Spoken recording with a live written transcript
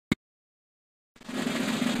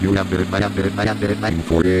You have been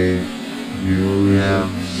for it. You have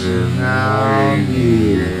been out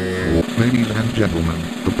here. Ladies and gentlemen,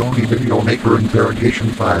 the Tony Video Maker interrogation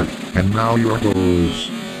file, and now your host.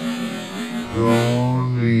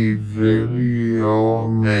 Tony Video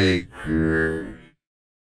Maker.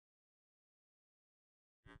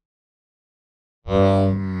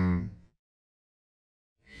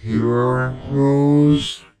 Your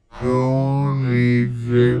host, Tony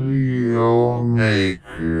Video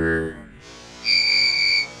Maker.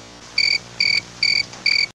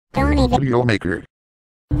 Tony Video Maker.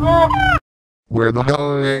 Where the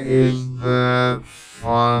hell is that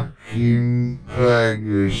fucking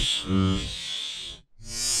Pegasus?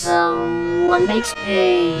 Someone make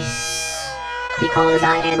space, because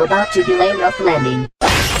I am about to delay rough landing.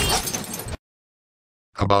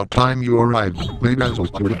 About time you arrived. Maybe I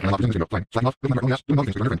was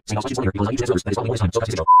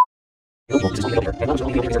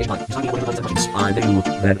I knew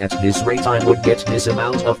that at this rate I would get this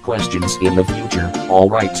amount of questions in the future.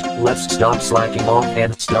 Alright, let's stop slacking off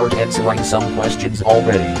and start answering some questions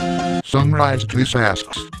already. Sunrise Kiss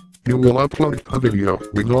asks, you will upload a video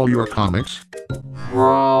with all your comics?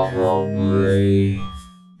 Probably,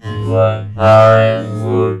 but I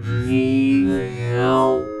would need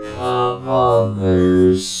help of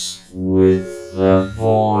others with the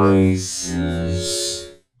voices.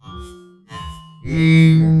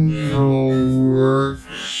 Angel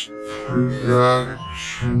Works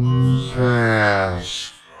Productions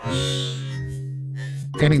asks,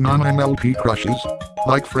 any non-MLP crushes?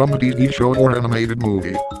 Like from a TV show or animated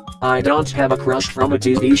movie? I don't have a crush from a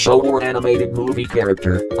TV show or animated movie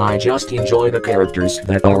character. I just enjoy the characters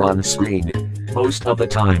that are on screen most of the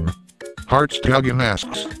time. Heartstallion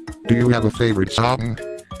asks, do you have a favorite song?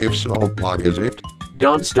 If so, what is it?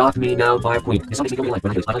 Don't Stop Me Now by Queen.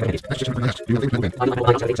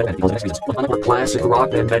 Classic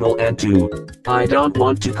rock and metal and 2. I don't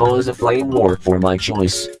want to cause a flame war for my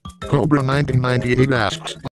choice. Cobra 1998 asks,